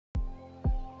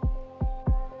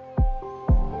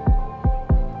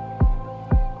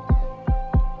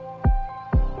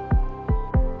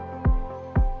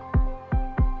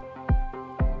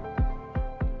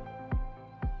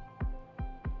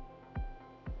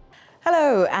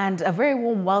Hello, and a very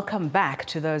warm welcome back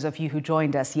to those of you who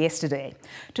joined us yesterday.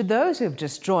 To those who have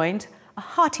just joined, a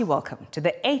hearty welcome to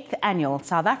the 8th Annual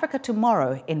South Africa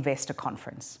Tomorrow Investor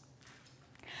Conference.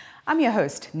 I'm your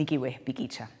host, Nikiwe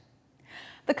Bikicha.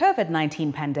 The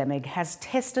COVID-19 pandemic has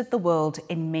tested the world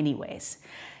in many ways.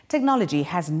 Technology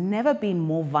has never been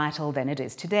more vital than it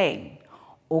is today.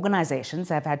 Organizations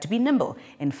have had to be nimble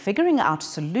in figuring out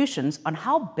solutions on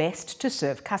how best to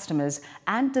serve customers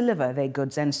and deliver their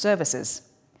goods and services.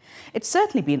 It's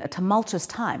certainly been a tumultuous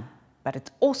time, but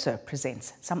it also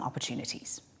presents some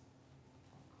opportunities.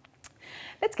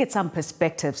 Let's get some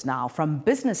perspectives now from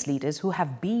business leaders who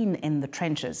have been in the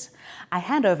trenches. I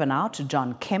hand over now to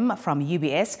John Kim from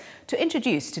UBS to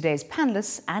introduce today's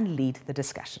panelists and lead the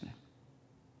discussion.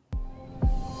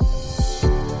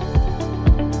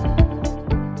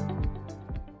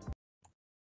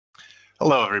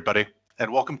 Hello, everybody,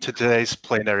 and welcome to today's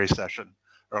plenary session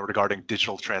regarding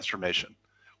digital transformation.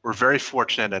 We're very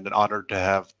fortunate and honored to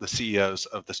have the CEOs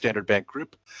of the Standard Bank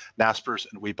Group, Naspers,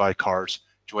 and WeBuyCars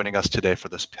joining us today for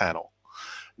this panel.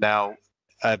 Now,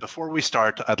 before we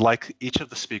start, I'd like each of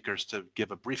the speakers to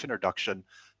give a brief introduction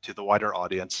to the wider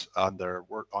audience on their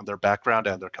work, on their background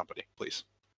and their company, please.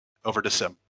 Over to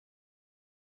Sim.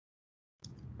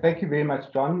 Thank you very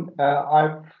much, John.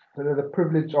 I've the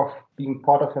privilege of being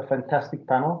part of a fantastic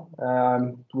panel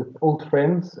with old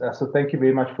friends, so thank you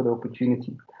very much for the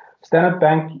opportunity. Standard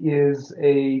Bank is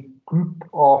a group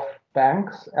of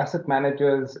banks, asset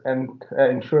managers, and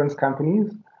insurance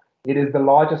companies. It is the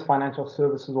largest financial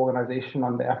services organization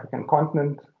on the African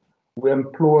continent. We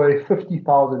employ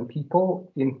 50,000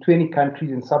 people in 20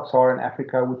 countries in sub-Saharan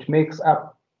Africa, which makes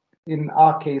up, in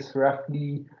our case,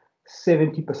 roughly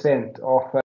 70%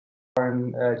 of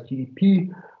foreign GDP.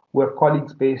 We have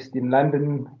colleagues based in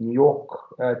London, New York,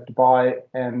 Dubai,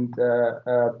 and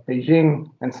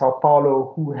Beijing and Sao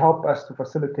Paulo who help us to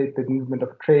facilitate the movement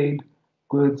of trade,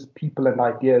 goods, people, and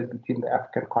ideas between the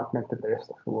African continent and the rest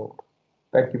of the world.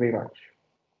 Thank you very much.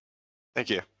 Thank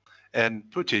you. And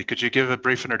Phuti, could you give a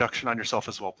brief introduction on yourself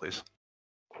as well, please?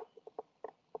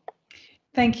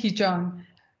 Thank you, John.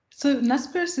 So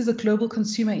Naspers is a global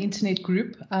consumer internet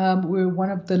group. We're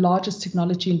one of the largest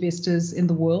technology investors in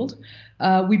the world.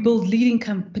 We build leading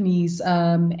companies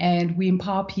and we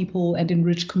empower people and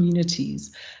enrich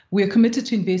communities. We are committed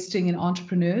to investing in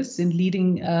entrepreneurs, in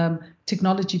leading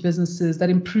technology businesses that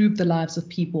improve the lives of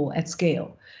people at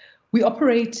scale. We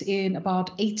operate in about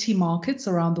 80 markets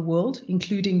around the world,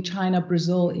 including China,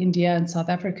 Brazil, India, and South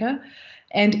Africa.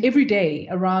 And every day,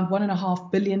 around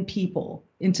 1.5 billion people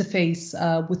interface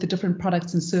with the different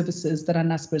products and services that are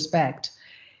Naspers backed.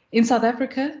 In South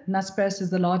Africa, Naspers is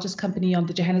the largest company on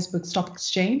the Johannesburg Stock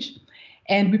Exchange,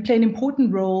 and we play an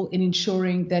important role in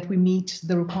ensuring that we meet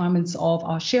the requirements of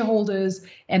our shareholders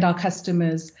and our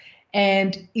customers.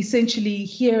 And essentially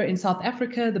here in South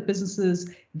Africa, the businesses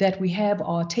that we have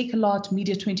are Takealot,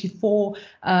 Media24,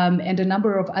 and a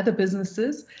number of other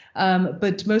businesses.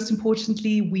 But most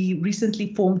importantly, we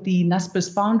recently formed the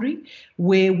Naspers Foundry,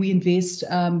 where we invest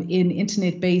in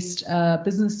internet-based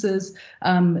businesses,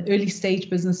 early stage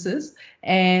businesses.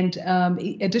 And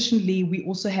additionally, we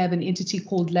also have an entity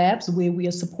called Labs, where we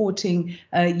are supporting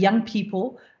young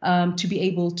people to be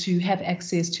able to have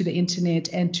access to the internet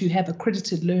and to have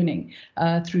accredited learning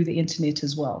through the internet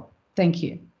as well. Thank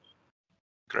you.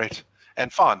 Great.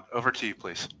 And Faan, over to you,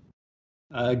 please.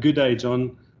 Good day,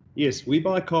 John. Yes,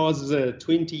 WeBuyCars is a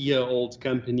 20-year-old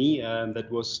company that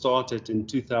was started in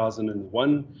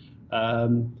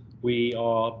 2001. We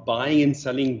are buying and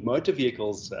selling motor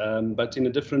vehicles, but in a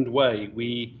different way.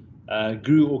 We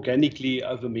grew organically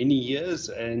over many years,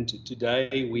 and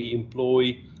today we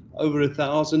employ over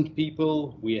 1,000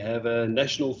 people. We have a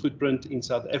national footprint in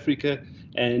South Africa,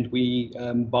 and we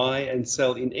buy and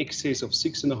sell in excess of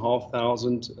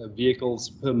 6,500 vehicles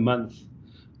per month.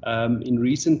 In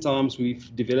recent times,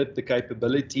 we've developed the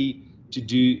capability to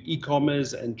do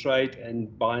e-commerce and trade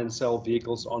and buy and sell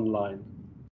vehicles online.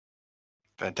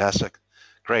 Fantastic.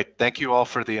 Great. Thank you all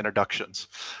for the introductions.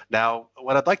 Now,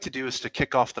 what I'd like to do is to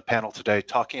kick off the panel today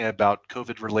talking about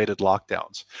COVID-related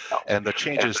lockdowns and the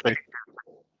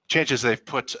changes they've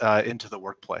put into the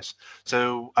workplace.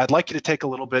 So I'd like you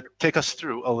to take us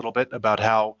through a little bit about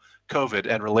how COVID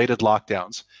and related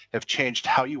lockdowns have changed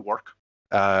how you work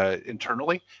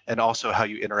internally and also how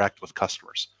you interact with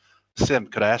customers. Sim,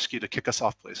 could I ask you to kick us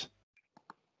off, please?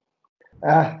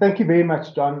 Thank you very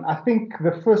much, John. I think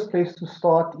the first place to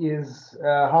start is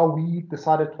how we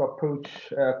decided to approach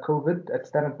COVID at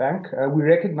Standard Bank. We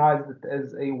recognized it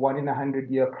as a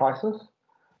 1-in-100-year crisis.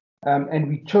 And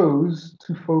we chose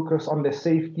to focus on the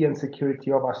safety and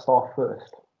security of our staff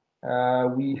first.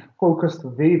 We focused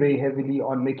very, very heavily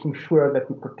on making sure that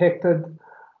we protected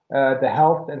the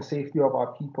health and safety of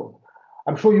our people.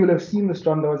 I'm sure you will have seen this,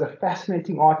 John. There was a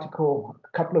fascinating article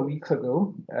a couple of weeks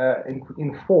ago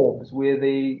in Forbes where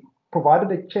they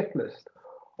provided a checklist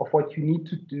of what you need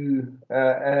to do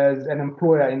as an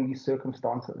employer in these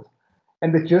circumstances.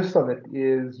 And the gist of it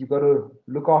is you got to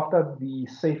look after the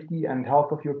safety and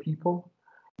health of your people.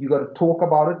 You got to talk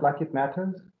about it like it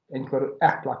matters, and you got to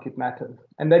act like it matters.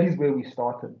 And that is where we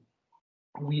started.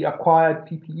 We acquired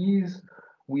PPEs.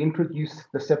 We introduced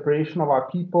the separation of our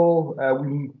people.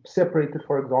 We separated,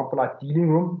 for example, our dealing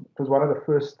room. It was one of the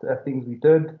first things we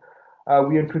did.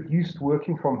 We introduced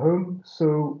working from home.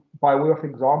 So by way of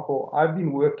example, I've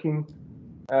been working,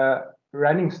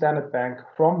 running Standard Bank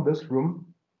from this room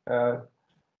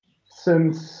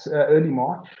since early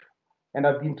March, and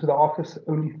I've been to the office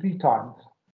only 3 times.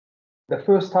 The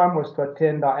first time was to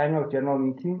attend our annual general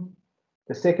meeting.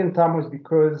 The second time was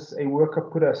because a worker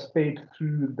put a spade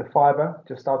through the fiber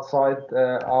just outside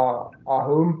our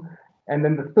home. And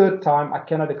then the third time, I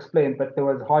cannot explain, but there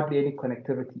was hardly any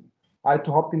connectivity. I had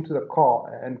to hop into the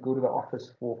car and go to the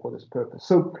office for this purpose.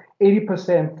 So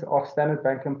 80% of Standard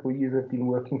Bank employees have been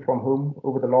working from home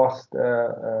over the last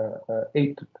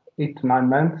 8 to 9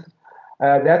 months.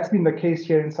 That's been the case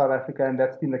here in South Africa, and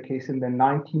that's been the case in the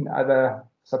 19 other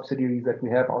subsidiaries that we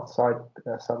have outside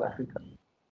South Africa.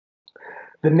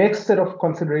 The next set of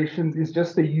considerations is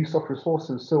just the use of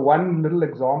resources. So one little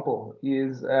example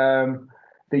is the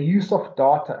use of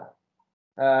data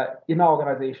in our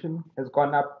organization has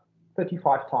gone up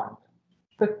 35 times.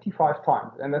 35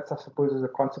 times. And that's, I suppose, as a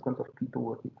consequence of people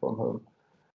working from home.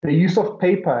 The use of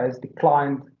paper has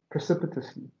declined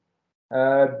precipitously.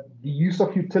 The use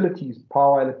of utilities,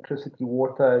 power, electricity,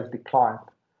 water has declined.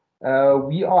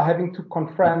 We are having to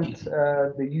confront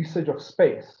the usage of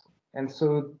space. And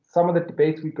so some of the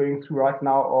debates we're going through right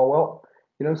now are, well,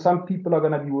 you know, some people are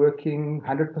going to be working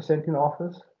 100% in the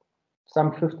office,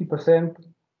 some 50%,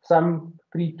 some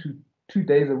 3 to 2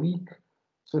 days a week.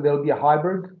 So there'll be a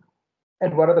hybrid.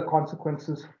 And what are the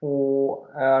consequences for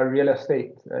real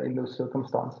estate in those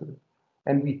circumstances?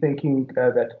 And we're thinking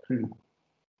that through.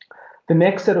 The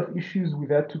next set of issues we've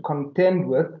had to contend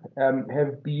with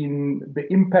have been the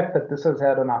impact that this has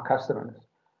had on our customers.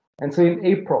 And so in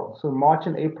April, so March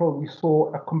and April, we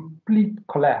saw a complete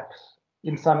collapse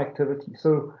in some activity.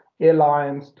 So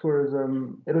airlines,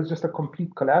 tourism, it was just a complete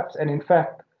collapse. And in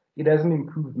fact, it hasn't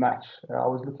improved much. I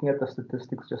was looking at the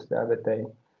statistics just the other day.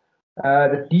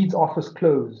 The deeds office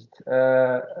closed.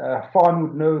 Faan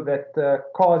would know that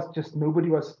cars, just nobody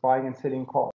was buying and selling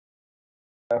cars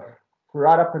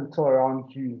right up until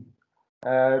around June.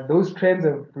 Those trends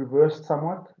have reversed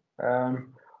somewhat.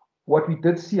 What we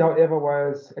did see, however,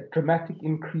 was a dramatic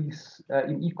increase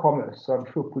in e-commerce. So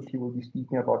I'm sure Phuti will be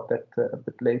speaking about that a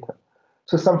bit later.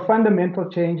 So some fundamental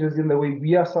changes in the way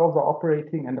we ourselves are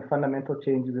operating and the fundamental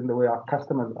changes in the way our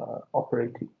customers are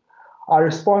operating. Our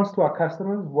response to our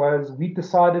customers was we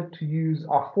decided to use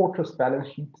our fortress balance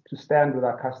sheet to stand with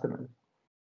our customers.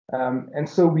 And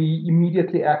so we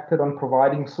immediately acted on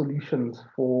providing solutions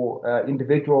for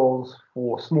individuals,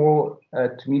 for small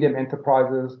to medium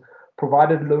enterprises,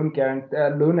 provided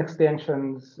loan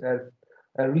extensions,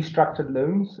 restructured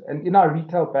loans. And in our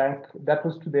retail bank, that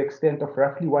was to the extent of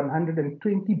roughly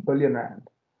 120 billion rand.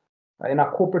 In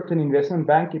our corporate and investment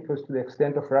bank, it was to the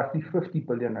extent of roughly 50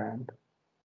 billion rand.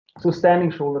 So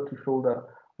standing shoulder to shoulder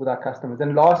with our customers.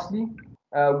 And lastly,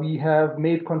 we have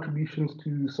made contributions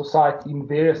to society in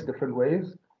various different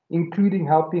ways, including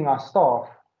helping our staff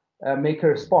make a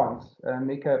response,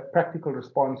 make a practical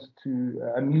response to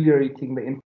ameliorating the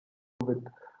impact of COVID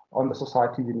on the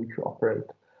societies in which we operate.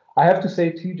 I have to say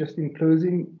to you, just in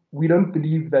closing, we don't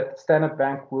believe that Standard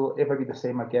Bank will ever be the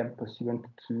same again pursuant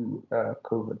to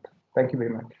COVID. Thank you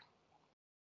very much.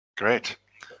 Great.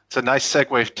 It's a nice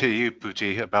segue to you,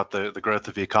 Phuti, about the growth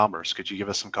of e-commerce. Could you give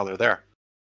us some color there?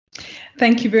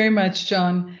 Thank you very much,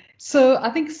 John. So I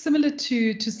think similar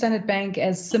to Standard Bank,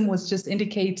 as Sim was just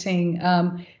indicating,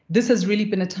 this has really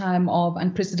been a time of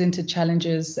unprecedented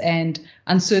challenges and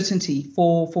uncertainty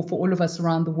for all of us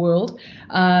around the world.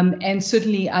 And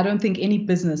certainly, I don't think any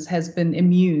business has been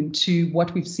immune to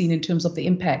what we've seen in terms of the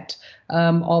impact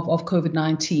of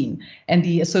COVID-19 and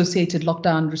the associated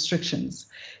lockdown restrictions.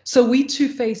 So we too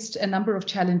faced a number of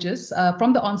challenges.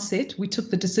 From the onset, we took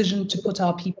the decision to put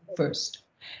our people first.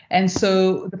 And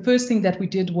so the first thing that we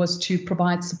did was to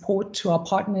provide support to our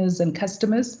partners and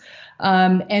customers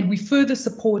And we further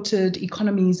supported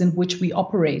economies in which we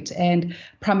operate, and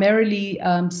primarily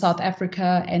South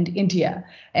Africa and India.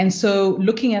 And so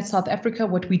looking at South Africa,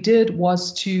 what we did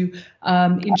was to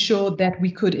ensure that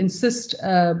we could assist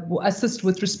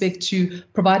with respect to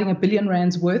providing R1 billion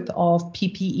worth of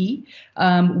PPE,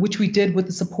 which we did with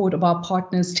the support of our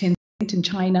partners, in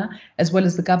China, as well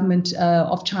as the government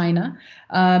of China.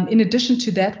 In addition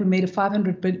to that, we made a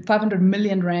 500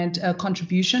 million rand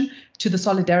contribution to the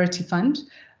Solidarity Fund.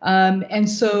 And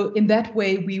so in that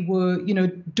way, we were,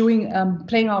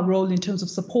 playing our role in terms of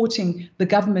supporting the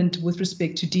government with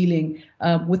respect to dealing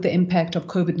with the impact of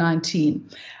COVID-19.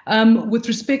 With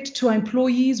respect to our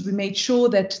employees, we made sure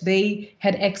that they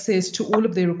had access to all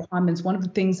of their requirements. One of the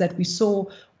things that we saw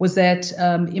was that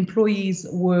employees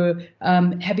were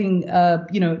having,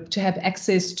 to have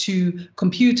access to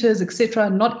computers, etc.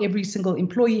 Not every single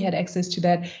employee had access to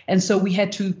that. And so we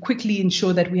had to quickly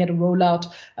ensure that we had a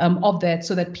rollout of that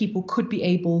so that people could be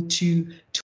able to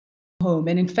home.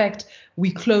 And in fact, we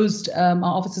closed our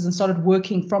offices and started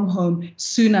working from home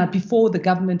sooner, before the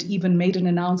government even made an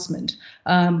announcement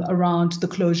around the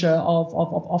closure of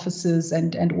offices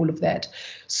and all of that.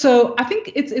 So I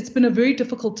think it's been a very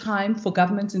difficult time for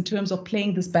governments in terms of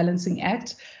playing this balancing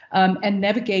act and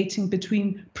navigating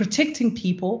between protecting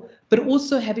people, but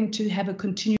also having to have a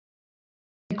continued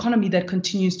economy that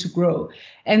continues to grow.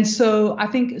 And so I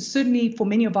think certainly for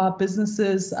many of our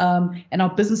businesses and our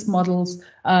business models,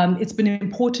 it's been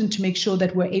important to make sure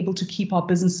that we're able to keep our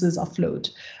businesses afloat.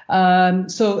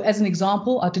 So as an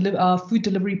example, our food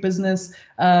delivery business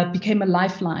became a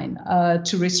lifeline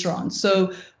to restaurants.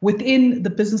 So within the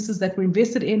businesses that we're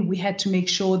invested in, we had to make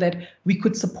sure that we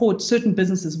could support certain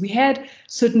businesses. We had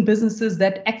certain businesses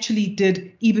that actually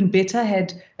did even better,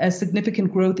 had a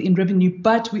significant growth in revenue,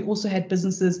 but we also had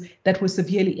businesses that were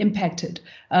severely impacted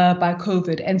by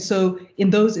COVID. And so in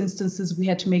those instances, we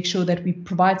had to make sure that we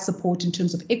provide support in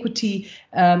terms of equity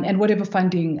and whatever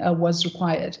funding was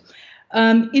required.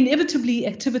 Inevitably,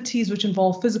 activities which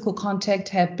involve physical contact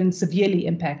have been severely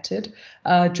impacted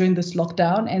during this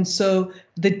lockdown. And so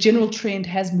the general trend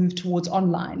has moved towards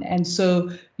online. And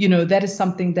so, that is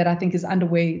something that I think is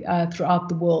underway throughout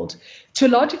the world. To a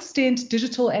large extent,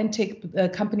 digital and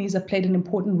tech companies have played an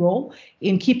important role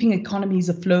in keeping economies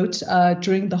afloat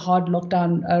during the hard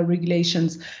lockdown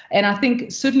regulations. And I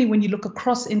think certainly when you look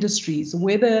across industries,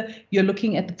 whether you're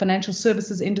looking at the financial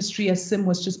services industry, as Sim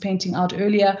was just painting out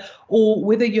earlier, or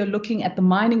whether you're looking at the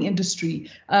mining industry,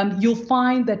 you'll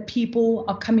find that people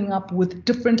are coming up with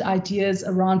different ideas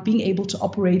around being able to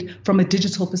operate from a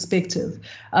digital perspective,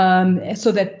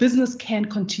 so that business can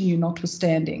continue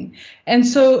notwithstanding. And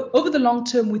so over the long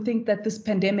term, we think that this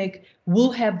pandemic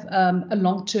will have a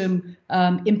long-term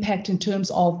impact in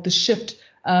terms of the shift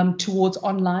towards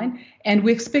online. And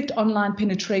we expect online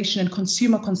penetration and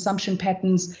consumer consumption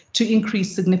patterns to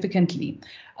increase significantly.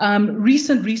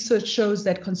 Recent research shows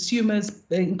that consumers,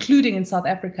 including in South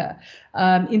Africa,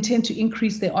 intend to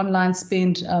increase their online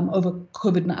spend after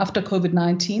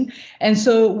COVID-19. And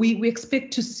so we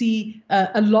expect to see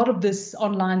a lot of this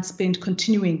online spend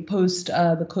continuing post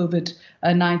the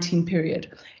COVID-19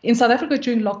 period. In South Africa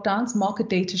during lockdowns, market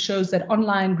data shows that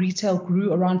online retail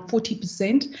grew around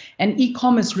 40%, and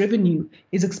e-commerce revenue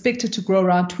is expected to grow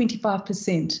around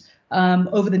 25%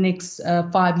 over the next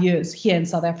 5 years here in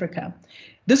South Africa.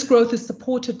 This growth is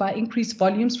supported by increased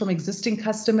volumes from existing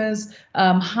customers,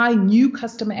 high new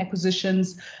customer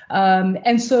acquisitions.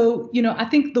 And so, I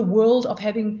think the world of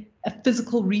having a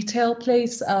physical retail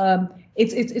place,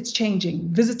 it's changing.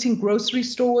 Visiting grocery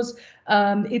stores,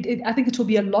 I think it will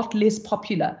be a lot less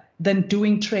popular than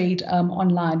doing trade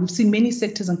online. We've seen many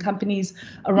sectors and companies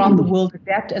around the world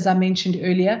adapt, as I mentioned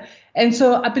earlier. And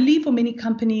so I believe for many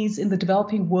companies in the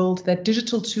developing world that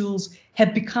digital tools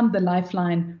have become the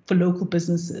lifeline for local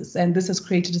businesses. And this has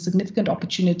created a significant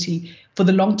opportunity for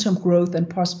the long-term growth and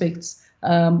prospects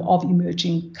of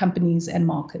emerging companies and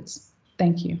markets.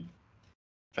 Thank you.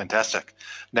 Fantastic.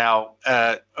 Now,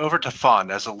 over to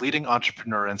Faan. As a leading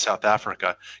entrepreneur in South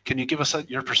Africa, can you give us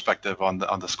your perspective on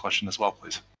this question as well,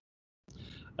 please?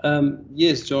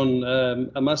 Yes, John.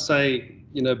 I must say,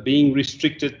 being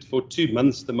restricted for 2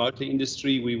 months, the motor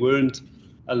industry, we weren't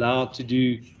allowed to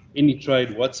do any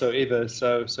trade whatsoever.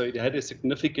 So it had a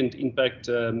significant impact.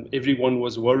 Everyone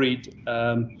was worried.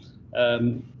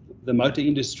 The motor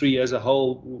industry as a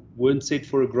whole weren't set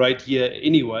for a great year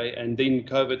anyway, and then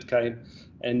COVID came,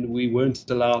 and we weren't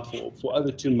allowed for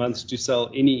over 2 months to sell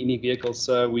any vehicles.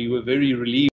 So we were very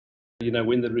relieved,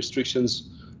 when the restrictions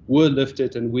were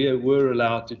lifted and we were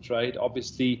allowed to trade.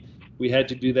 Obviously, we had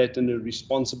to do that in a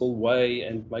responsible way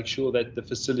and make sure that the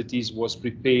facilities was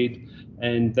prepared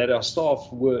and that our staff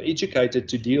were educated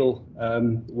to deal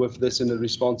with this in a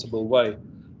responsible way.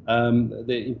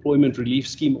 The employment relief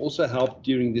scheme also helped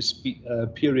during this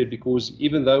period, because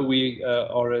even though we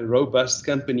are a robust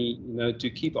company, to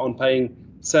keep on paying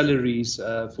salaries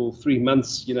for 3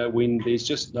 months, when there's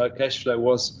just no cash flow,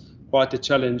 was quite a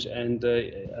challenge, and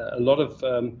a lot of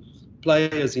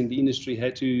players in the industry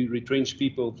had to retrench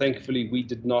people. Thankfully, we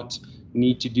did not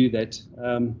need to do that.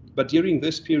 But during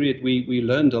this period, we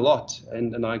learned a lot,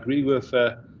 and I agree with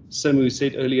Sim, who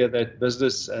said earlier that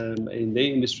business in their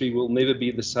industry will never be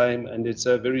the same, and it's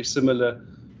a very similar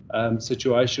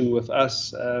situation with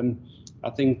us. I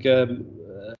think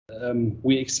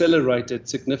we accelerated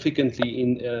significantly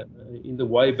in the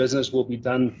way business will be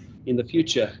done in the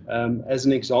future. As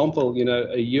an example,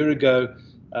 a year ago,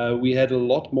 we had a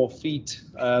lot more feet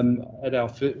at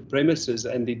our premises,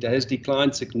 and it has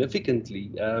declined significantly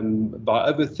by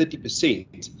over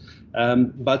 30%.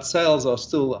 But sales are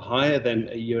still higher than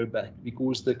a year back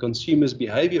because the consumer's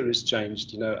behavior has changed.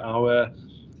 Our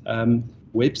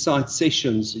website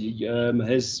sessions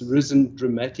has risen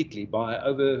dramatically by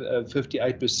over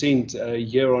 58%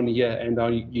 year on year, and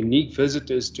our unique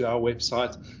visitors to our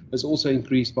website has also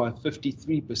increased by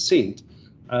 53%.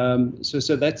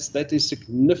 So that is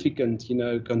significant,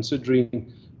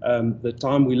 considering the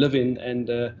time we live in, and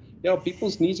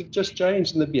people's needs have just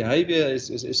changed, and the behavior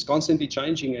is constantly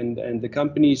changing, and the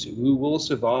companies who will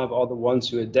survive are the ones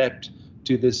who adapt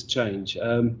to this change.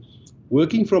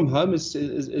 Working from home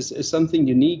is something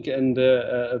unique and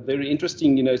very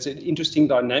interesting. It's an interesting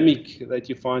dynamic that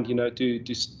you find,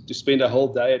 to spend a whole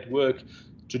day at work.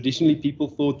 Traditionally, people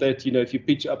thought that, if you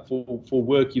pitch up for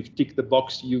work, you've ticked the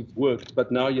box, you've worked,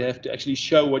 but now you have to actually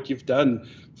show what you've done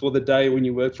for the day when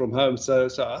you work from home. So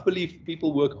I believe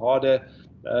people work harder.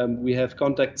 We have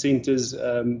contact centers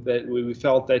that we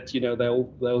felt that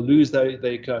they'll lose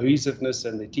their cohesiveness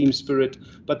and their team spirit,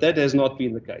 but that has not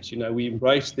been the case. We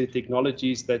embrace the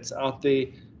technologies that's out there,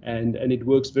 and it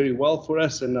works very well for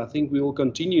us. And I think we will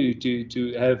continue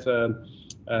to have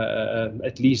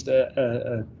at least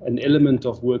an element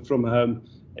of work from home,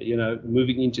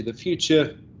 moving into the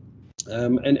future.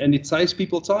 And it saves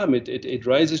people time. It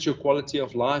raises your quality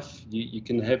of life. You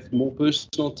can have more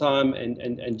personal time,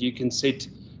 and you can set,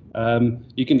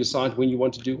 you can decide when you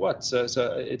want to do what. So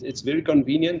it's very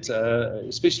convenient,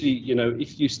 especially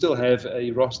if you still have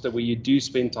a roster where you do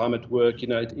spend time at work.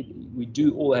 We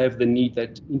do all have the need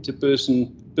that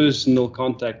personal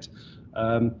contact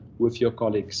with your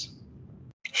colleagues.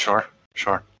 Sure.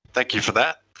 Thank you for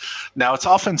that. Now, it's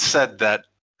often said that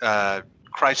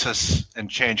crisis and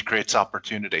change creates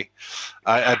opportunity.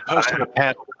 I posted a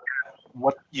panel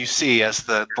what you see as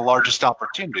the largest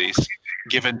opportunities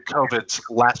given COVID's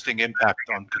lasting impact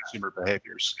on consumer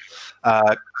behaviors.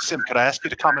 Sim, could I ask you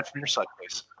to comment from your side,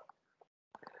 please?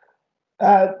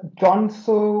 John,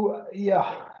 so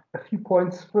a few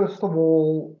points. First of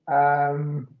all,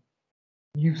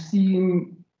 you've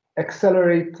seen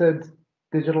accelerated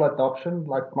digital adoption,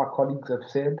 like my colleagues have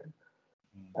said.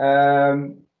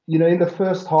 In the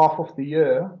first half of the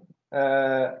year,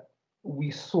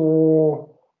 we saw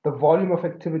the volume of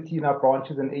activity in our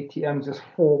branches and ATMs just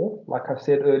fall, like I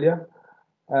said earlier.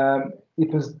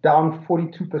 It was down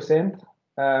 42%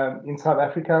 in South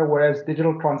Africa, whereas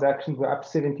digital transactions were up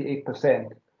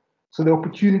 78%. So the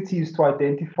opportunity is to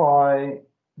identify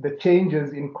the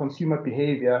changes in consumer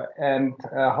behavior and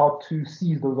how to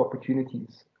seize those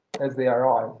opportunities as they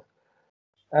arise.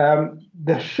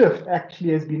 The shift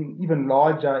actually has been even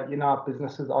larger in our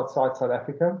businesses outside South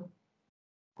Africa.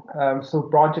 So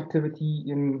branch activity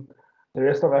in the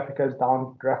rest of Africa is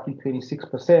down roughly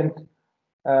 26%,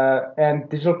 and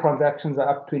digital transactions are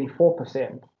up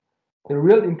 24%. The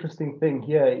real interesting thing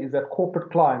here is that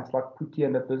corporate clients like Phuti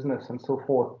and the business and so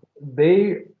forth,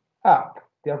 their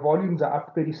volumes are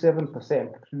up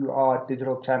 37% through our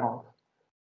digital channels.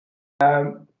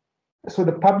 So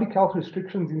the public health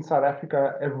restrictions in South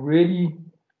Africa have really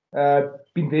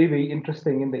been very, very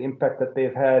interesting in the impact that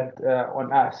they've had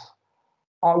on us.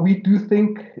 We do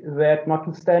think that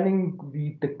notwithstanding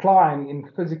the decline in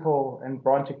physical and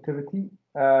branch activity,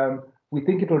 we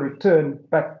think it will return,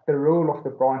 but the role of the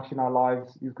branch in our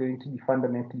lives is going to be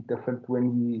fundamentally different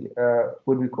when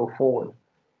we go forward.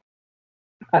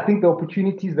 I think the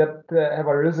opportunities that have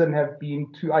arisen have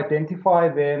been to identify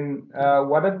then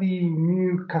what are the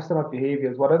new customer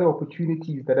behaviors, what are the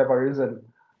opportunities that have arisen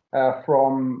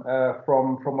from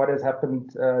what has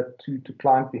happened to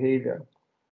client behavior.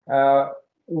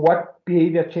 What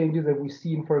behavior changes have we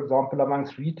seen, for example,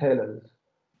 amongst retailers?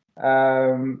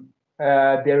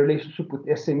 their relationship with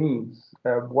SMEs?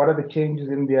 What are the changes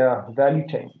in their value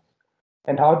chains?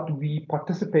 And how do we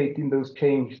participate in those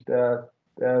changed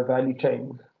value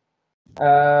chains?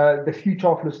 The future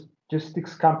of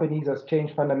logistics companies has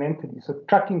changed fundamentally. So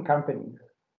trucking companies,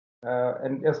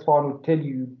 and as Faan would tell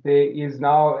you, there is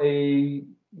now a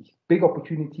big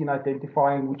opportunity in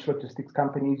identifying which logistics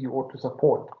companies you ought to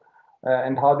support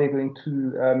and how they're going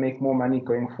to make more money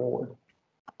going forward.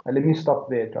 Let me stop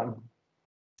there, John.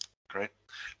 Great.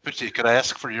 Phuti, could I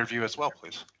ask for your view as well,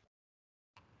 please?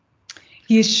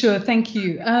 Yes, sure. Thank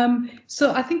you.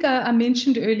 So I think I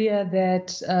mentioned earlier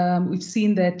that we've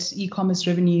seen that e-commerce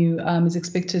revenue is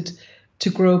expected to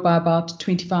grow by about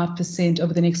 25%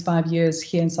 over the next 5 years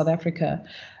here in South Africa.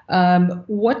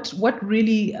 What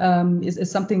really is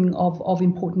something of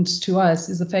importance to us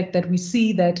is the fact that we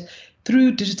see that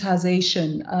through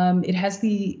digitization, it has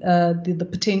the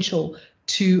potential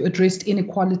to address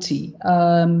inequality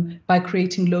by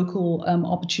creating local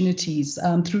opportunities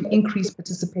through increased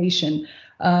participation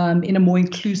in a more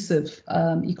inclusive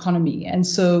economy. And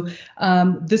so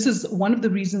this is one of the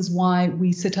reasons why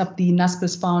we set up the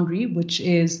Naspers Foundry, which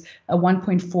is a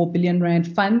 1.4 billion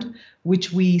rand fund,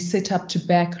 which we set up to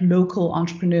back local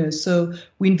entrepreneurs. So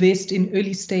we invest in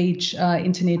early stage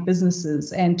internet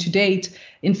businesses. And to date,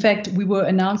 in fact, we were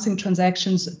announcing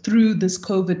transactions through this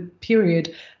COVID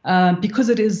period because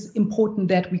it is important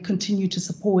that we continue to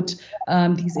support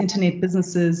these internet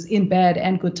businesses in bad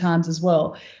and good times as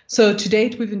well. So to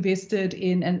date, we've invested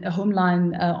in a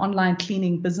homeline online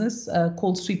cleaning business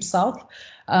called Sweep South.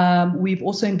 We've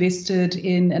also invested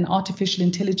in an artificial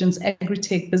intelligence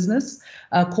agri-tech business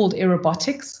called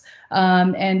Aerobotics.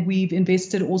 And we've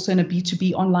invested also in a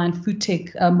B2B online food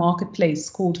tech marketplace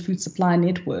called Food Supply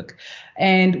Network.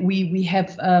 And we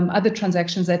have other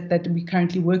transactions that we're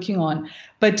currently working on.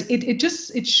 But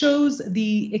it shows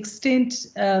the extent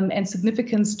and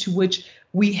significance to which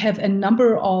we have a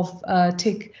number of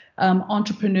tech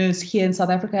entrepreneurs here in South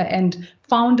Africa, and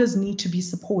founders need to be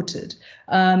supported.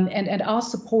 And our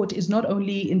support is not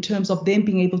only in terms of them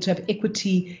being able to have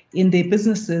equity in their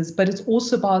businesses, but it's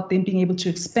also about them being able to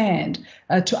expand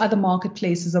to other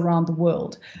marketplaces around the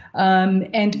world.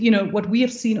 And what we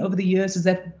have seen over the years is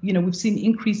that we've seen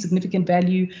increased significant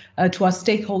value to our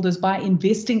stakeholders by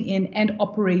investing in and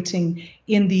operating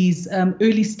in these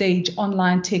early stage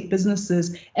online tech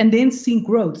businesses, and then seeing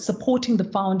growth, supporting the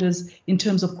founders in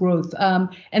terms of growth.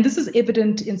 And this is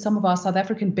evident in some of our South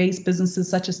African-based businesses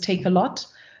such as Take a Lot,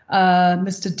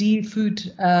 Mr. D Food,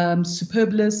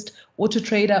 Superblist, Auto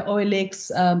Trader,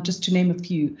 OLX, just to name a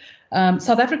few.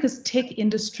 South Africa's tech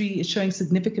industry is showing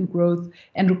significant growth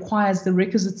and requires the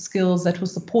requisite skills that will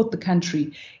support the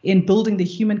country in building the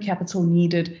human capital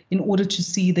needed in order to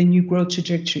see the new growth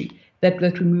trajectory that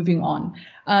we're moving on.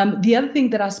 The other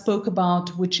thing that I spoke about,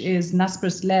 which is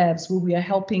Naspers Labs, where we are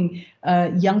helping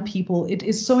young people, it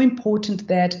is so important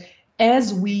that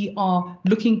as we are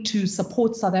looking to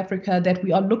support South Africa, that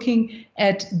we are looking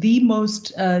at the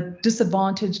most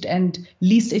disadvantaged and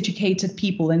least educated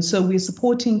people. And so we're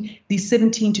supporting these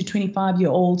 17 to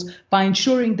 25-year-olds by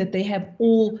ensuring that they have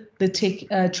all the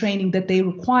tech training that they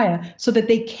require so that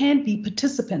they can be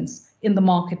participants in the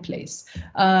marketplace.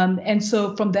 And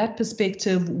so from that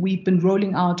perspective, we've been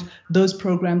rolling out those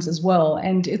programs as well.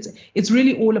 And it's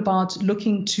really all about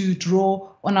looking to draw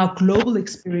on our global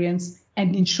experience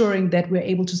and ensuring that we're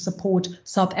able to support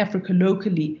South Africa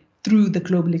locally through the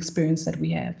global experience that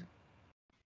we have.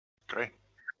 Great.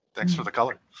 Thanks for the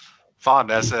color.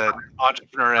 Faan, as an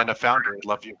entrepreneur and a founder, I'd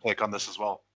love your take on this as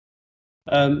well.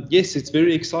 Yes, it's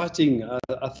very exciting.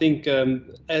 I think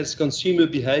as consumer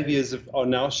behaviors are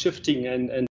now shifting,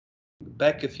 and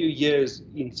back a few years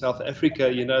in South Africa,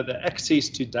 the access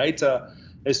to data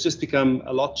has just become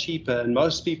a lot cheaper, and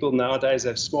most people nowadays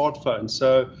have smartphones.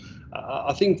 So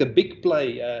I think the big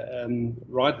play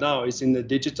right now is in the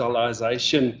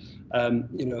digitalization,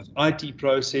 of IT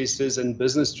processes and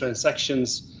business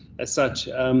transactions as such.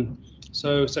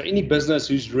 So any business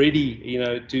who's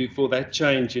ready, for that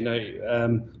change,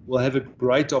 will have a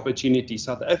great opportunity.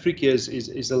 South Africa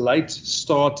is a late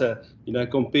starter,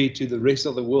 compared to the rest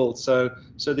of the world. So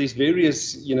there's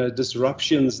various,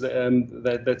 disruptions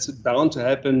that's bound to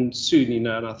happen soon,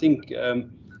 and I think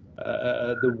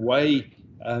the way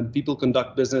people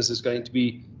conduct business is going to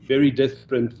be very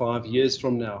different 5 years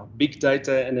from now. Big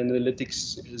data and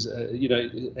analytics is,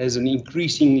 has an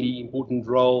increasingly important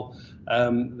role.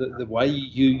 The way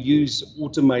you use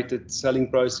automated selling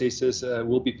processes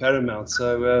will be paramount.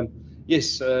 So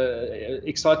yes,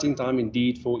 exciting time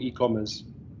indeed for e-commerce.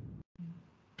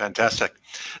 Fantastic.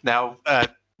 Now,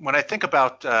 when I think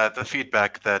about the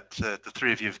feedback that the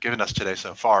three of you have given us today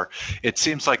so far, it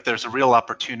seems like there's a real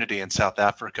opportunity in South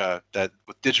Africa that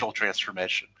with digital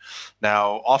transformation.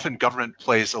 Now, often government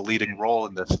plays a leading role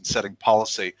in this in setting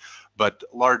policy, but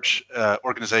large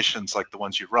organizations like the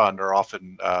ones you run are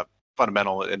often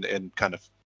fundamental in kind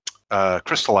of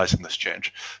crystallizing this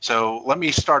change. So let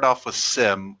me start off with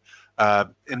Sim.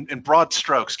 In broad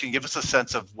strokes, can you give us a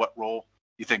sense of what role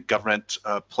you think government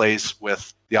plays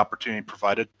with the opportunity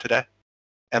provided today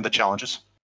and the challenges?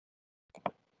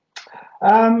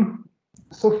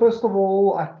 So first of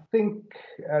all, I think,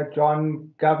 John,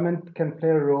 government can play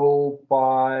a role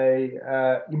by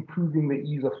improving the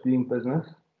ease of doing business,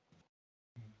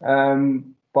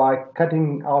 by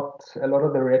cutting out a lot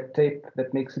of the red tape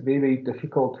that makes it very, very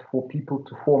difficult for people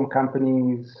to form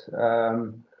companies,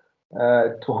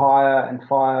 to hire and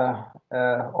fire,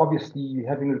 obviously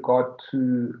having regard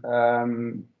to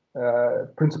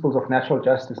principles of natural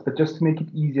justice, but just to make it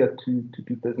easier to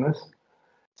do business.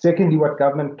 Secondly, what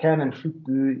government can and should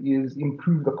do is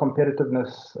improve the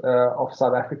competitiveness of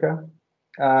South Africa,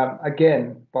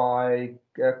 again, by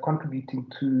contributing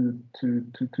to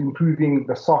improving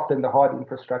the soft and the hard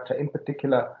infrastructure, in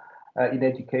particular in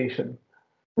education.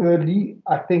 Thirdly,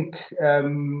 I think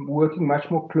working much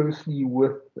more closely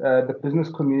with the business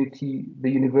community,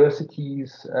 the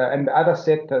universities, and the other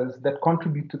sectors that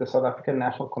contribute to the South African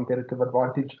national competitive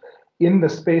advantage in the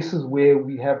spaces where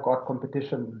we have got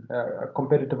competition,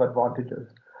 competitive advantages.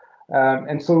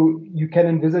 And so you can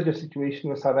envisage a situation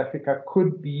where South Africa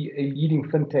could be a leading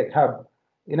fintech hub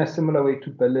in a similar way to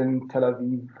Berlin, Tel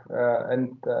Aviv,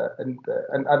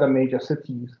 and other major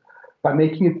cities, by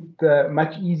making it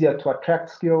much easier to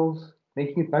attract skills,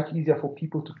 making it much easier for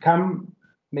people to come,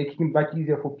 making it much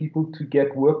easier for people to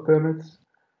get work permits,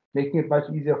 making it much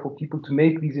easier for people to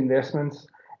make these investments,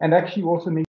 and actually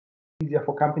also making it easier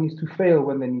for companies to fail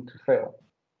when they need to fail.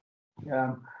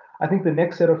 I think the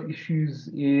next set of issues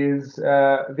is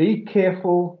very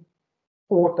careful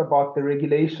thought about the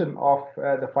regulation of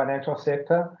the financial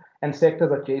sector and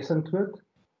sectors adjacent to it.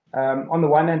 On the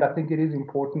one hand, I think it is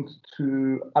important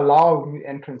to allow new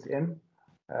entrants in.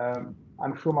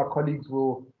 I'm sure my colleagues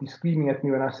will be screaming at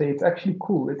me when I say it's actually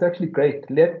cool, it's actually great.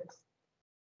 Let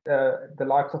the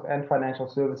likes of Ant Financial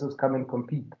Services come and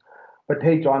compete. But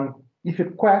hey, John, if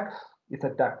it quacks, it's a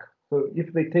duck. So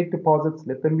if they take deposits,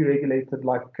 let them be regulated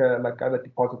like other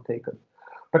deposit takers.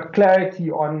 But clarity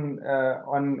on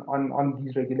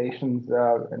these regulations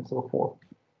and so forth.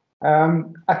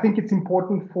 I think it's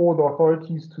important for the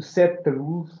authorities to set the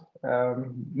rules,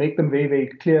 make them very, very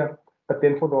clear, but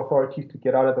then for the authorities to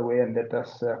get out of the way and let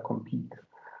us compete.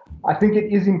 I think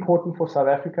it is important for South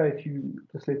Africa, if you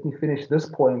just let me finish this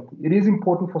point, it is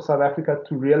important for South Africa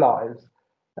to realize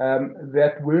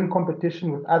that we're in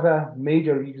competition with other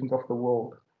major regions of the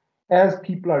world as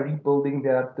people are rebuilding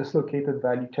their dislocated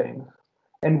value chains.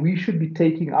 And we should be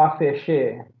taking our fair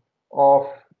share of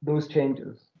those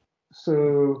changes.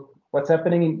 So what's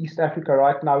happening in East Africa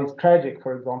right now is tragic,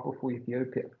 for example, for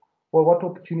Ethiopia. Well, what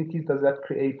opportunities does that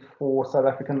create for South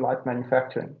African light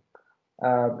manufacturing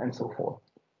and so forth?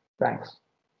 Thanks.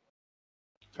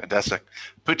 Fantastic.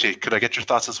 Phuti, could I get your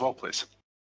thoughts as well, please?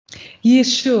 Yes,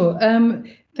 sure.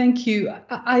 Thank you.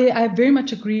 I very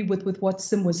much agree with what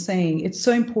Sim was saying. It's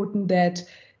so important that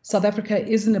South Africa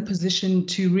is in a position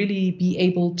to really be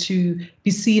able to be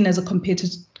seen as a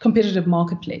competitive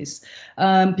marketplace,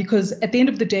 because at the end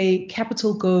of the day,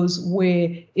 capital goes where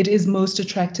it is most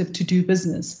attractive to do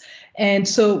business. And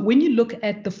so when you look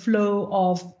at the flow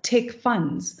of tech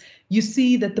funds, you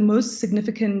see that the most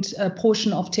significant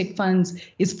portion of tech funds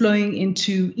is flowing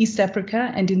into East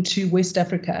Africa and into West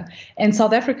Africa. And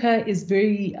South Africa is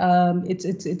very,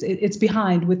 it's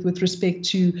behind with respect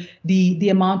to the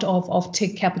amount of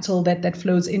tech capital that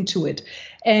flows into it.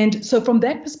 And so from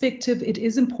that perspective, it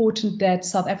is important that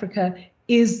South Africa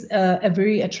is a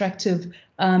very attractive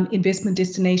investment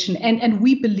destination. And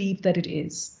we believe that it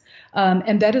is.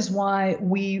 And that is why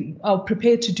we are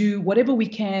prepared to do whatever we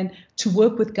can to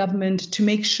work with government to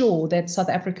make sure that South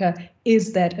Africa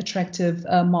is that attractive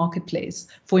marketplace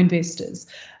for investors.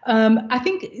 I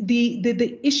think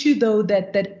the issue, though,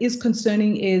 that is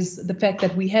concerning is the fact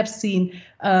that we have seen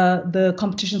the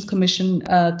Competitions Commission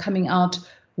coming out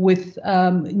with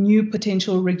new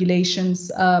potential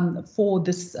regulations for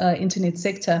this internet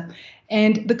sector.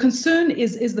 And the concern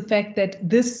is the fact that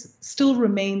this still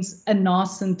remains a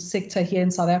nascent sector here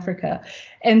in South Africa.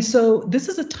 And so this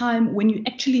is a time when you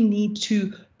actually need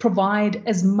to provide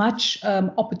as much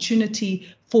opportunity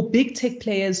for big tech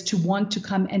players to want to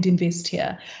come and invest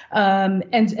here.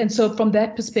 And so from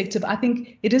that perspective, I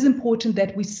think it is important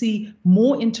that we see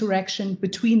more interaction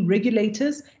between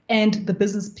regulators and the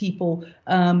business people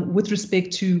with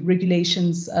respect to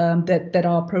regulations that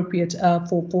are appropriate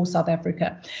for South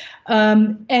Africa.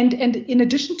 And in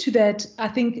addition to that, I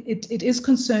think it is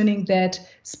concerning that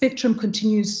spectrum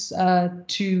continues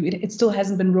it still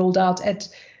hasn't been rolled out. At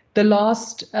the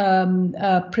last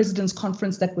President's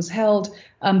Conference that was held,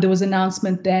 there was an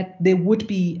announcement that there would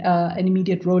be an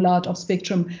immediate rollout of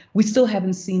spectrum. We still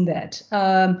haven't seen that.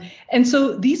 And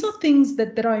so these are things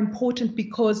that are important,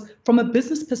 because from a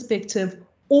business perspective,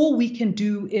 all we can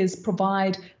do is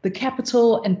provide the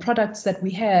capital and products that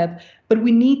we have, but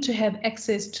we need to have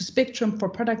access to spectrum for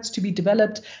products to be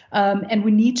developed, and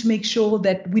we need to make sure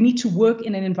that we need to work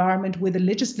in an environment where the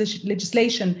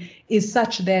legislation is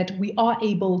such that we are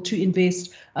able to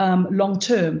invest long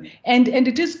term. And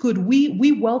it is good.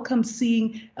 We welcome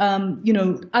seeing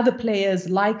other players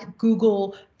like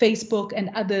Google, Facebook, and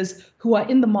others who are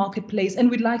in the marketplace, and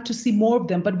we'd like to see more of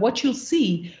them. But what you'll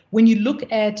see when you look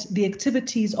at the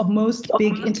activities of most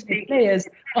big internet players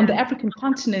on the African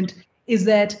continent is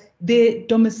that their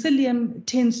domicilium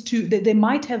tends to, they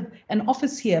might have an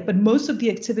office here, but most of the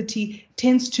activity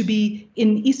tends to be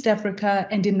in East Africa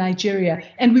and in Nigeria.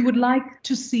 And we would like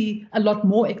to see a lot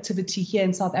more activity here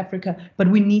in South Africa, but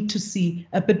we need to see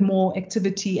a bit more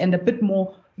activity and a bit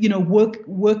more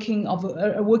working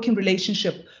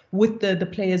relationship with the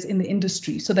players in the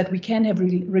industry, so that we can have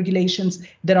regulations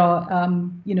that are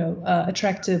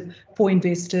attractive for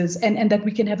investors, and that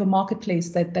we can have a marketplace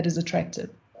that is attractive.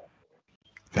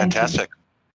 Fantastic.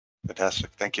 Fantastic.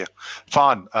 Thank you.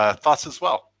 Faan, thoughts as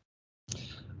well?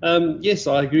 Yes,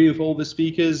 I agree with all the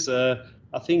speakers.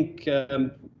 I think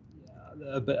a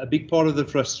big part of the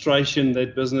frustration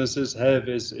that businesses have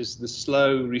is the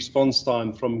slow response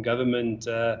time from government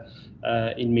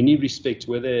in many respects,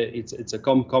 whether it's a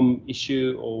Comcom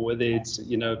issue or whether it's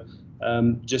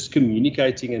just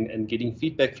communicating and getting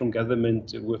feedback from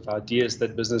government with ideas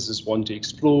that businesses want to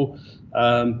explore.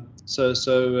 So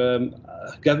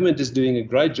government is doing a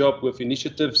great job with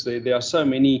initiatives. There are so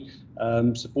many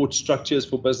support structures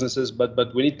for businesses, but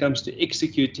when it comes to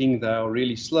executing, they are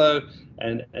really slow,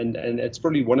 and it's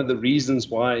probably one of the reasons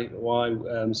why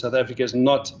South Africa is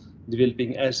not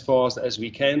developing as fast as we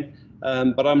can.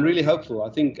 But I'm really hopeful. I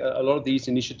think a lot of these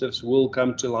initiatives will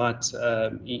come to light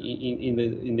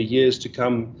in the years to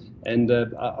come, and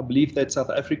I believe that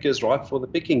South Africa is ripe for the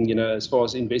picking. As far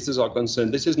as investors are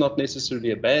concerned, this is not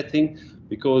necessarily a bad thing,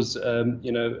 because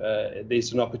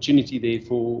there's an opportunity there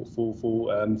for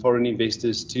foreign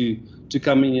investors to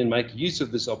come in and make use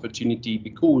of this opportunity,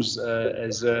 because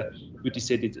as Phuti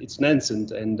said, it's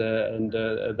nascent, and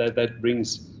that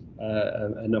brings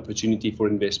an opportunity for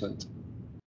investment.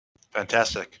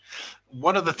 Fantastic.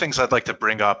 One of the things I'd like to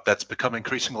bring up that's become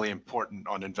increasingly important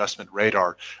on investment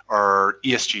radar are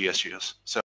ESG issues.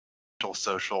 So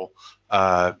social,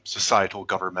 societal,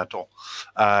 governmental.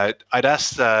 I'd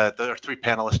ask the three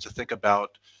panelists to think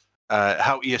about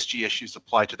how ESG issues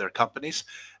apply to their companies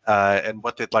and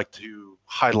what they'd like to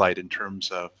highlight in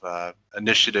terms of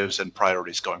initiatives and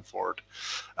priorities going forward.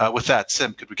 With that,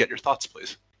 Sim, could we get your thoughts,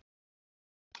 please?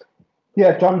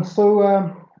 Yeah, John.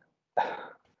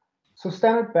 So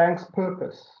Standard Bank's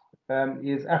purpose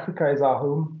is Africa is our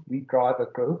home, we drive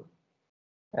our growth.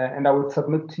 And I would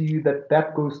submit to you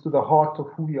that goes to the heart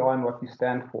of who we are and what we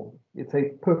stand for. It's a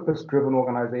purpose-driven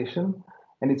organization,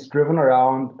 and it's driven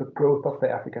around the growth of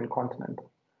the African continent.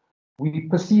 We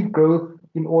perceive growth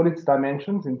in all its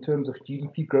dimensions in terms of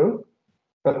GDP growth,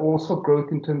 but also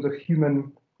growth in terms of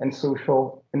human and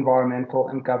social, environmental,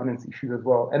 and governance issues as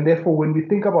well. And therefore, when we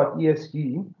think about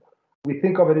ESG, we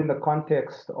think of it in the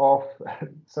context of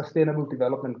sustainable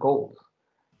development goals,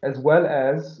 as well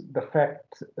as the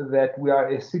fact that we are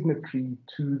a signatory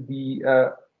to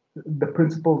the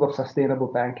principles of sustainable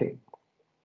banking.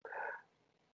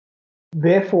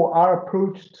 Therefore, our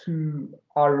approach to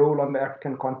our role on the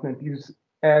African continent is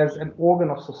as an organ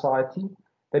of society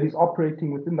that is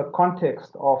operating within the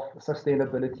context of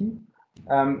sustainability,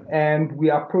 and we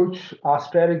approach our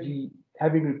strategy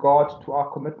having regard to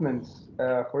our commitments,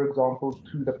 for example,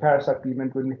 to the Paris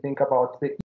Agreement when we think about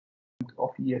the of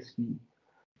ESG.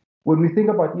 When we think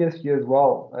about ESG as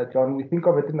well, John, we think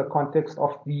of it in the context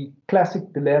of the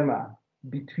classic dilemma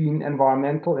between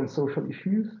environmental and social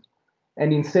issues.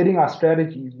 And in setting our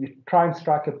strategies, we try and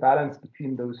strike a balance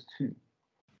between those two.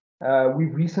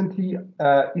 We've recently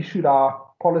issued our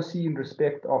policy in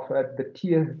respect of the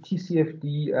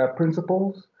TCFD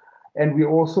principles, And we're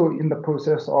also in the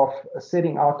process of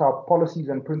setting out our policies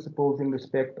and principles in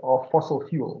respect of fossil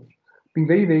fuels, being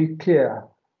very, very clear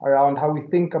around how we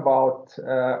think about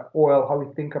oil, how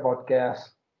we think about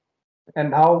gas,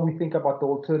 and how we think about the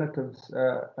alternatives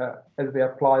as they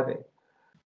apply there.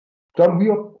 John, we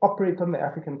operate on the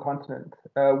African continent,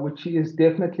 which is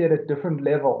definitely at a different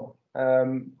level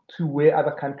to where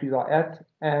other countries are at.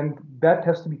 And that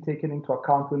has to be taken into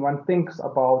account when one thinks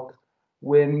about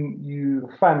when you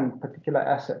fund particular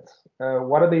assets.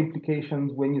 What are the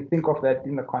implications when you think of that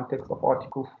in the context of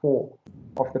Article 4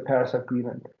 of the Paris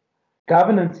Agreement?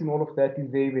 Governance in all of that is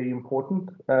very, very important.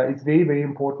 It's very, very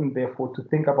important, therefore, to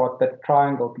think about that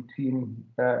triangle between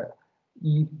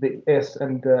E, the S,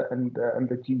 and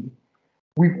the G.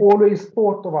 We've always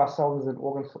thought of ourselves as an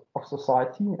organ of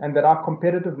society, and that our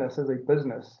competitiveness as a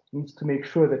business needs to make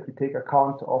sure that we take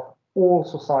account of all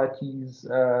society's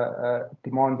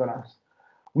demands on us.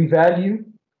 We drive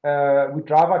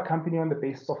our company on the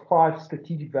basis of 5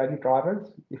 strategic value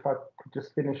drivers. If I could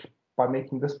just finish by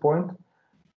making this point.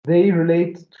 They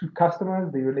relate to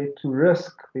customers, they relate to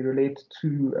risk, they relate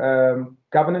to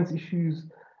governance issues,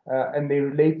 and they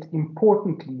relate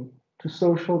importantly to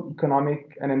social,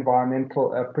 economic, and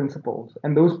environmental principles.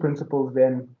 And those principles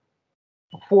then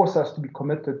force us to be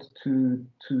committed to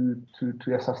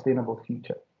a sustainable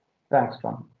future. Thanks,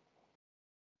 John.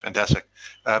 Fantastic.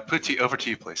 Phuti, over to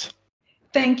you, please.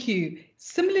 Thank you.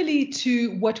 Similarly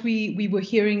to what we were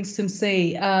hearing Sim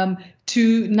say,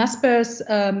 to Naspers,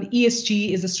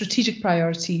 ESG is a strategic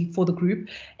priority for the group,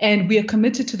 and we are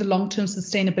committed to the long-term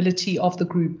sustainability of the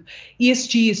group.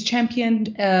 ESG is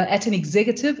championed at an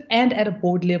executive and at a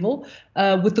board level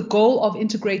with the goal of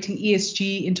integrating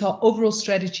ESG into our overall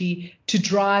strategy to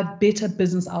drive better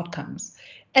business outcomes.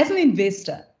 As an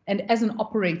investor and as an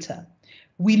operator,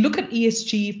 we look at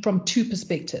ESG from 2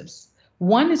 perspectives.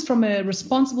 One is from a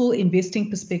responsible investing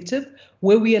perspective,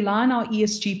 where we align our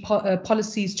ESG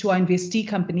policies to our investee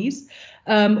companies,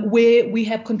 where we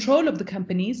have control of the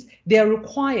companies. They are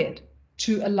required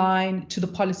to align to the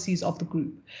policies of the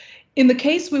group. In the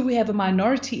case where we have a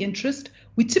minority interest,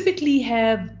 we typically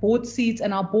have board seats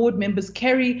and our board members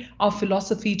carry our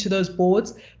philosophy to those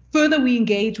boards. Further, we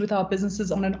engage with our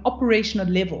businesses on an operational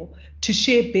level to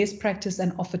share best practice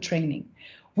and offer training.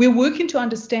 We're working to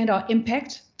understand our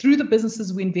impact through the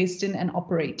businesses we invest in and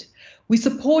operate. We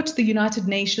support the United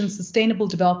Nations Sustainable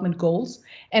Development Goals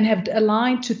and have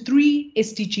aligned to 3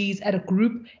 SDGs at a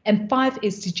group and 5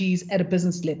 SDGs at a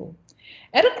business level.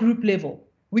 At a group level,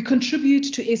 we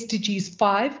contribute to SDGs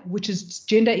 5, which is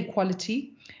gender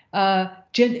equality,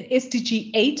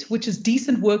 SDG 8, which is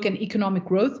decent work and economic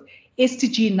growth,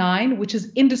 SDG 9, which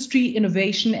is industry,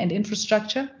 innovation, and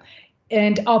infrastructure.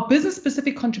 And our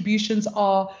business-specific contributions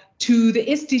are to the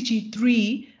SDG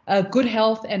 3, good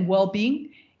health and well-being,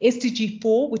 SDG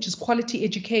 4, which is quality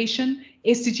education,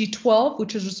 SDG 12,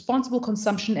 which is responsible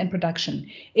consumption and production,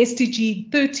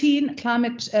 SDG 13,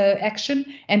 climate action,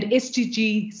 and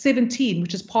SDG 17,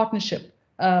 which is partnership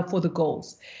for the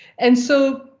goals. And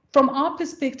so from our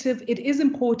perspective, it is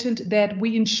important that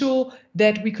we ensure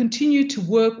that we continue to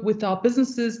work with our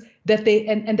businesses that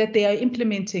they are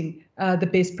implementing the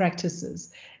best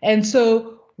practices. And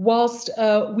so whilst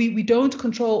we don't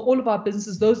control all of our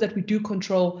businesses, those that we do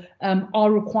control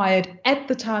are required at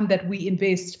the time that we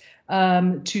invest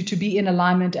to be in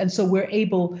alignment. And so we're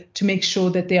able to make sure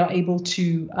that they are able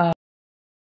to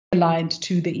aligned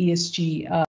to the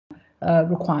ESG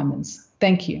requirements.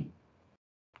 Thank you.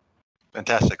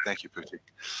 Fantastic. Thank you, Phuti.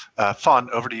 Faan,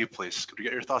 over to you, please. Could we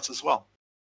get your thoughts as well?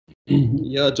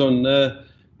 Yeah, John.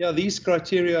 These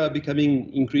criteria are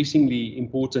becoming increasingly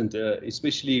important,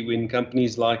 especially when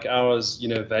companies like ours,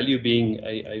 value being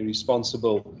a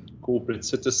responsible corporate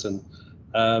citizen.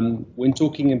 When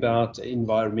talking about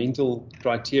environmental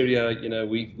criteria,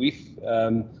 we've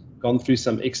gone through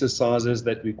some exercises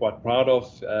that we're quite proud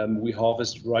of. We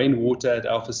harvest rainwater at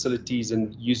our facilities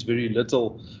and use very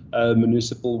little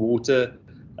municipal water.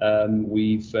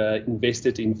 We've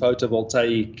invested in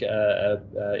photovoltaic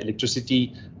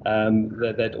electricity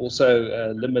that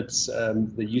also limits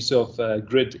the use of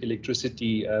grid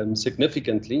electricity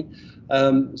significantly.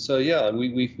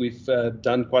 We've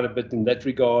done quite a bit in that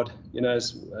regard.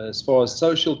 As far as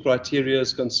social criteria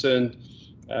is concerned,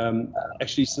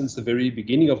 actually since the very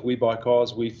beginning of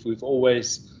WeBuyCars, we've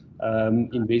always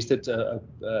invested a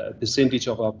percentage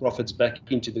of our profits back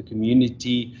into the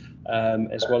community,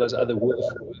 as well as other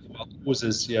worthwhile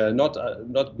causes.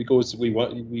 Not because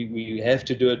we have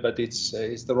to do it, but it's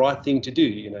the right thing to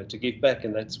do. To give back,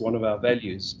 and that's one of our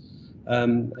values.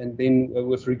 And then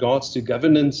with regards to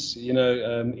governance,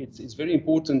 it's very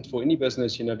important for any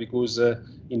business, because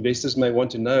investors may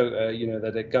want to know,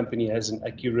 that a company has an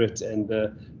accurate and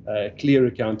clear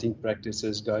accounting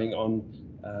practices going on,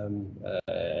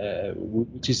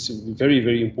 which is very,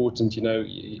 very important,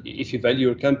 if you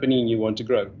value a company and you want to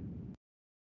grow.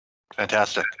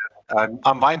 Fantastic.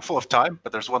 I'm mindful of time,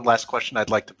 but there's one last question I'd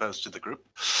like to pose to the group.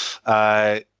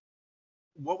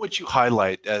 What would you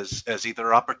highlight as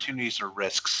either opportunities or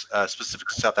risks specific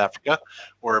to South Africa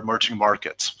or emerging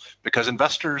markets? Because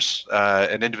investors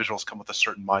and individuals come with a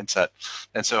certain mindset.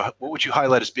 And so what would you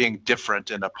highlight as being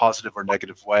different in a positive or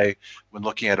negative way when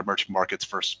looking at emerging markets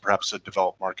versus perhaps a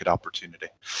developed market opportunity?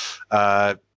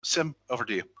 Sim, over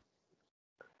to you.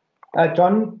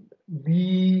 John,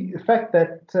 the fact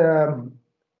that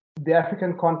the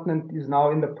African continent is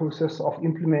now in the process of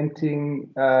implementing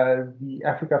the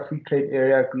Africa Free Trade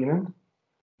Area Agreement.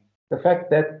 The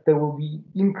fact that there will be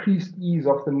increased ease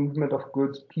of the movement of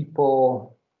goods,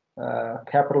 people,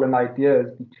 capital, and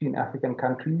ideas between African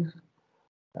countries.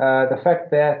 The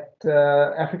fact that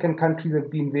African countries have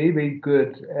been very, very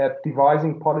good at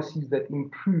devising policies that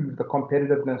improve the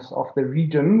competitiveness of the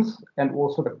regions and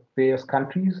also the various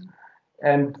countries.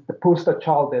 And the poster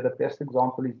child there, the best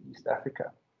example is East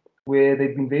Africa, where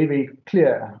they've been very, very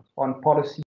clear on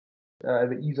policy,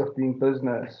 the ease of doing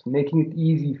business, making it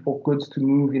easy for goods to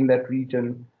move in that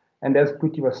region, and as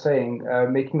Phuti was saying,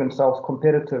 making themselves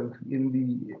competitive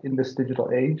in this digital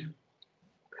age.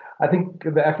 I think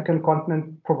the African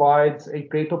continent provides a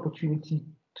great opportunity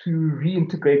to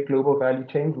reintegrate global value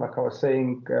chains, like I was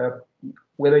saying,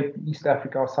 whether it's East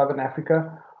Africa or Southern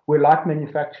Africa, where light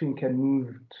manufacturing can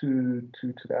move to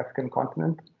the African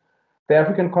continent. The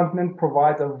African continent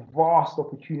provides a vast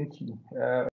opportunity.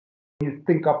 When you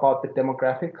think about the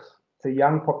demographics, it's a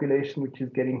young population which is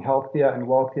getting healthier and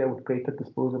wealthier with greater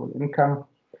disposable income.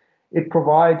 It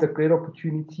provides a great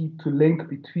opportunity to link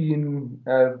between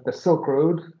the Silk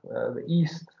Road, the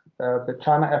East, the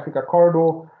China-Africa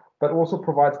corridor, but also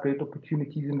provides great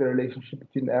opportunities in the relationship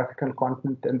between the African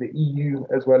continent and the EU,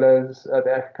 as well as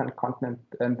the African continent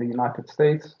and the United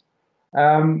States.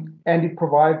 And it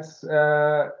provides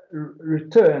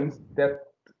returns that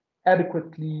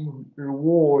adequately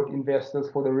reward investors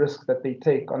for the risks that they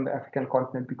take on the African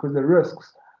continent, because the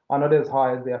risks are not as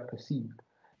high as they are perceived.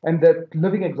 And the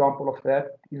living example of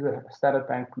that is a Standard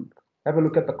Bank Group. Have a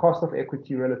look at the cost of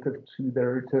equity relative to the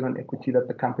return on equity that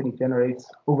the company generates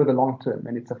over the long term,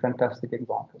 and it's a fantastic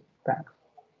example. Thanks.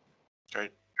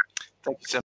 Great. Thank you,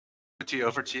 Sim. Phuti,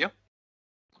 over to you.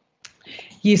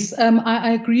 Yes, I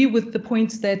agree with the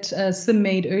points that Sim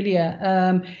made earlier.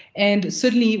 And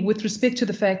certainly with respect to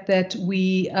the fact that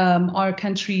we are a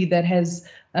country that has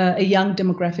a young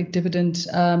demographic dividend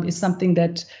is something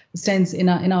that stands in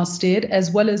our stead,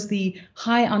 as well as the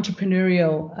high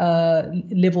entrepreneurial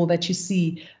level that you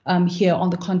see here on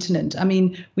the continent. I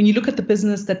mean, when you look at the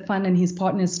business that Faan and his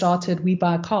partners started,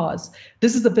 WeBuyCars,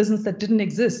 this is a business that didn't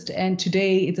exist, and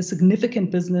today it's a significant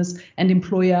business and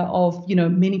employer of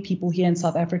many people here in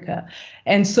South Africa.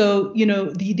 And so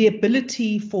the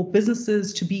ability for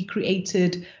businesses to be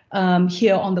created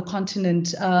here on the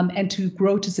continent and to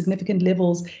grow to significant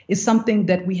levels is something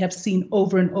that we have seen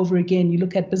over and over again. You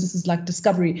look at businesses like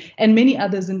Discovery and many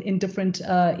others in different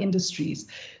industries.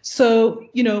 So,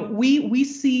 we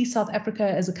see South Africa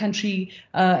as a country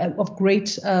of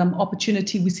great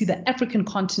opportunity. We see the African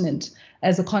continent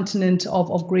as a continent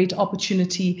of great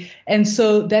opportunity. And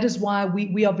so that is why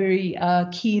we are very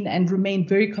keen and remain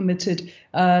very committed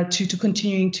to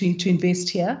continuing to invest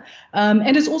here.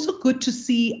 And it's also good to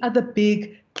see other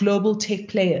big global tech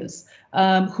players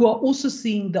who are also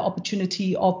seeing the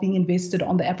opportunity of being invested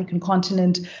on the African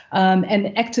continent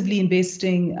and actively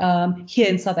investing here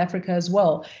in South Africa as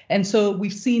well. And so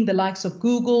we've seen the likes of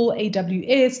Google,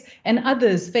 AWS, and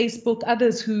others, Facebook,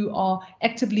 others who are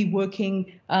actively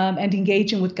working and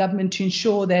engaging with government to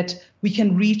ensure that we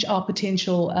can reach our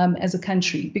potential as a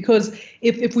country. Because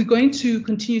if we're going to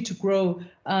continue to grow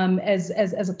as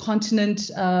a continent,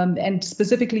 and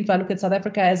specifically if I look at South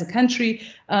Africa as a country,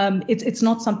 it's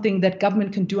not something that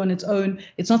government can do on its own.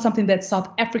 It's not something that South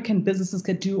African businesses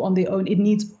can do on their own. It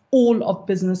needs all of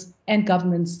business and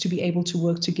governments to be able to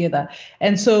work together.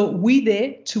 And so we're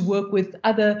there to work with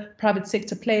other private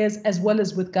sector players as well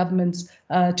as with governments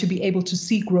to be able to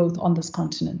see growth on this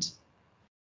continent.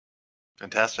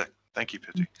 Fantastic. Thank you,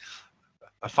 Phuti.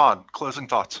 Faan, closing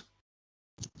thoughts.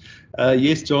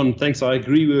 Yes, John, thanks. I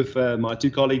agree with my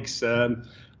two colleagues.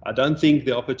 I don't think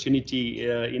the opportunity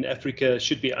in Africa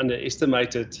should be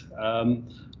underestimated.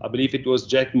 I believe it was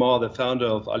Jack Ma, the founder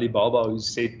of Alibaba, who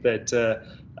said that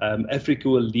Africa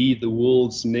will lead the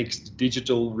world's next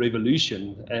digital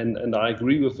revolution, and I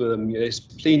agree with them. There's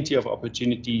plenty of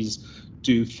opportunities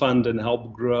to fund and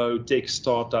help grow tech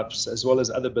startups as well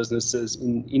as other businesses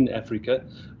in Africa,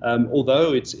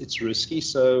 although it's risky.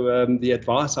 So the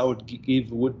advice I would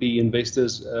give would be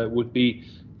investors would be,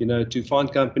 to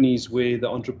find companies where the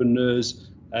entrepreneurs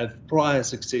have prior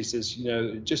successes,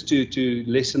 just to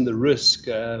lessen the risk,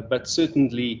 but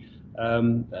certainly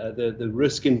the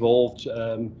risk involved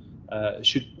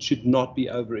should not be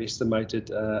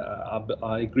overestimated.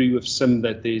 I agree with Sim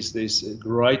that there's a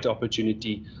great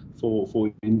opportunity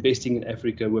for investing in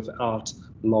Africa without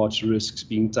large risks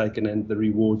being taken, and the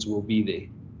rewards will be there.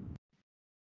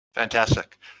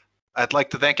 Fantastic. I'd like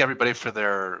to thank everybody for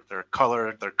their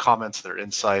color, their comments, their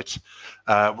insights.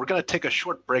 We're going to take a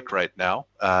short break right now,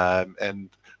 and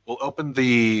we'll open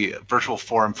the virtual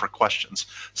forum for questions.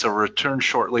 So we'll return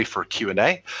shortly for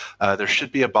Q&A. There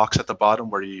should be a box at the bottom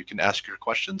where you can ask your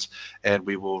questions, and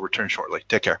we will return shortly.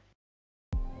 Take care.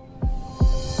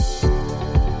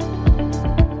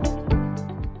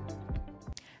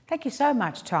 Thank you so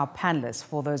much to our panelists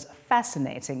for those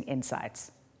fascinating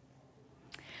insights.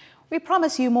 We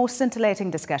promise you more scintillating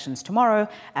discussions tomorrow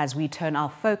as we turn our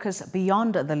focus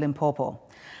beyond the Limpopo.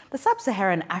 The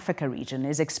sub-Saharan Africa region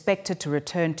is expected to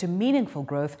return to meaningful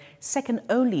growth, second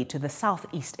only to the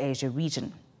Southeast Asia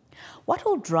region. What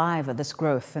will drive this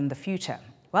growth in the future?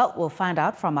 Well, we'll find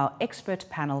out from our expert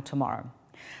panel tomorrow.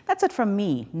 That's it from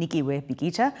me, Nikiwe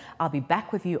Bigita. I'll be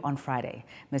back with you on Friday.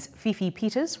 Ms. Fifi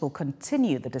Peters will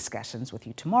continue the discussions with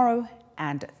you tomorrow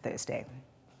and Thursday.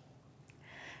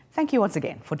 Thank you once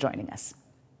again for joining us.